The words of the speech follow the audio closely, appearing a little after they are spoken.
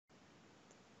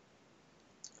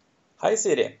Hei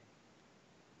Siri.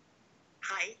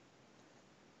 Hei.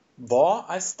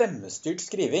 Hva stemmestyrt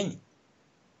skriving?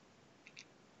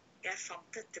 Jeg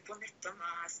fant dette på nettet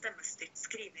med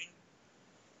stemmestyrtskriving.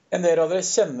 En del av dere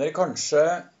kjenner kanskje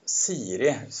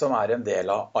Siri, som en del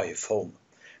av iPhone.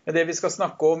 Men det vi skal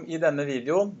snakke om i denne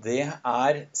videoen, det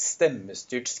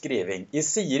stemmestyrt skriving. I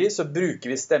Siri så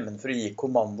bruker vi stemmen for å gi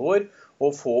kommandoer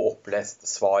og få opplest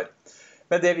svar.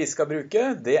 Men det vi skal bruke,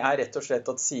 det rett og slett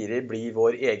at Siri blir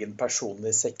vår egen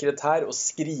personlige sekretær og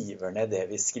skriver ned det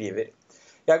vi skriver.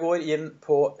 Jeg går inn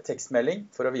på tekstmelding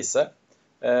for å vise.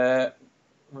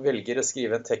 Velger å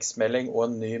skrive en tekstmelding og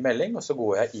en ny melding, og så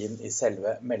går jeg inn i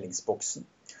selve meldingsboksen.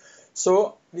 Så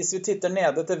hvis vi titter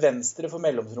nede til venstre for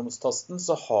mellomromstasten,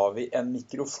 så har vi en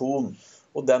mikrofon,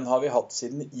 og den har vi hatt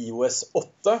siden iOS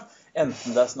 8,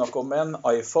 enten det snakk om en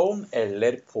iPhone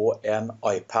eller på en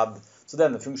iPad. Så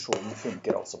denne funksjonen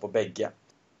funker altså på begge.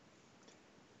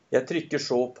 Jeg trykker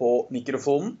så på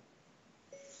mikrofonen.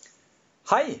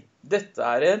 Hei,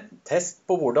 dette en test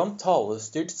på hvordan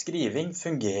talestyrt skriving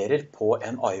fungerer på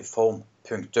en iPhone.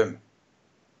 Punktum.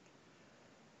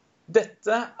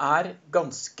 Dette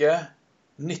ganske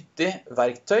nyttig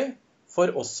verktøy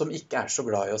for oss som ikke så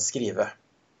glad i å skrive.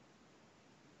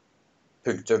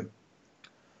 Punktum.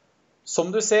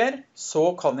 Som du ser, så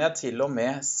kan jeg til og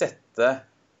med sette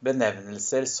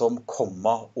benevnelser som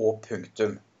komma og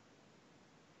punktum.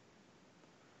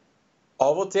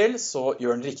 Av og til så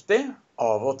gjør den riktig,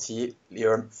 av og til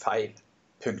gjør den feil.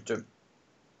 Punktum.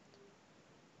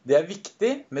 Det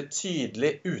viktig med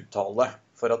tydelig uttale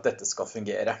for at dette skal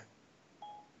fungere.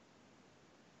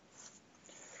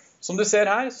 Som du ser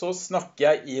her, så snakker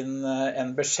jeg inn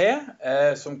en beskjed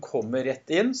som kommer rett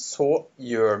inn, så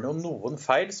gjør den noen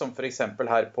feil, som for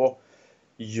eksempel her på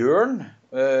gjør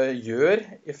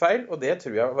i feil, og det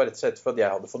tror jeg var rett og slett fordi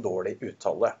jeg hadde for dårlig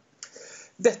uttale.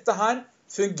 Dette her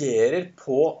fungerer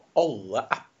på alle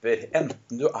apper,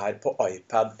 enten du på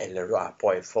iPad eller du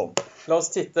på iPhone. La oss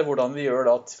titte hvordan vi gjør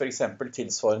da for eksempel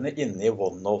tilsvarende inne i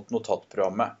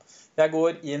OneNote-notatprogrammet. Jeg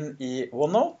går inn i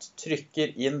OneNote,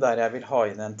 trykker inn der jeg vil ha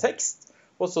inn en tekst,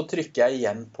 og så trykker jeg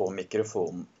igjen på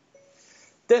mikrofonen.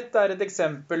 Dette et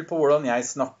eksempel på hvordan jeg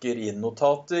snakker inn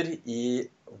notater i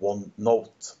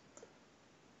OneNote.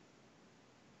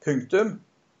 Punktum.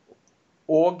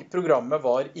 Og programmet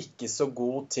var ikke så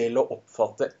god til å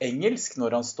oppfatte engelsk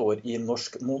når han står i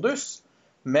norsk modus,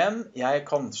 men jeg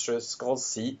kanskje skal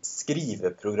si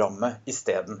skriveprogrammet i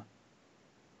stedet.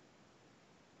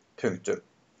 Punktum.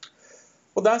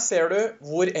 Og der ser du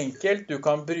hvor enkelt du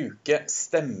kan bruke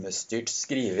stemmestyrt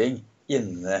skriving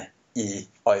inne i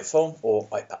iPhone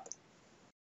og iPad.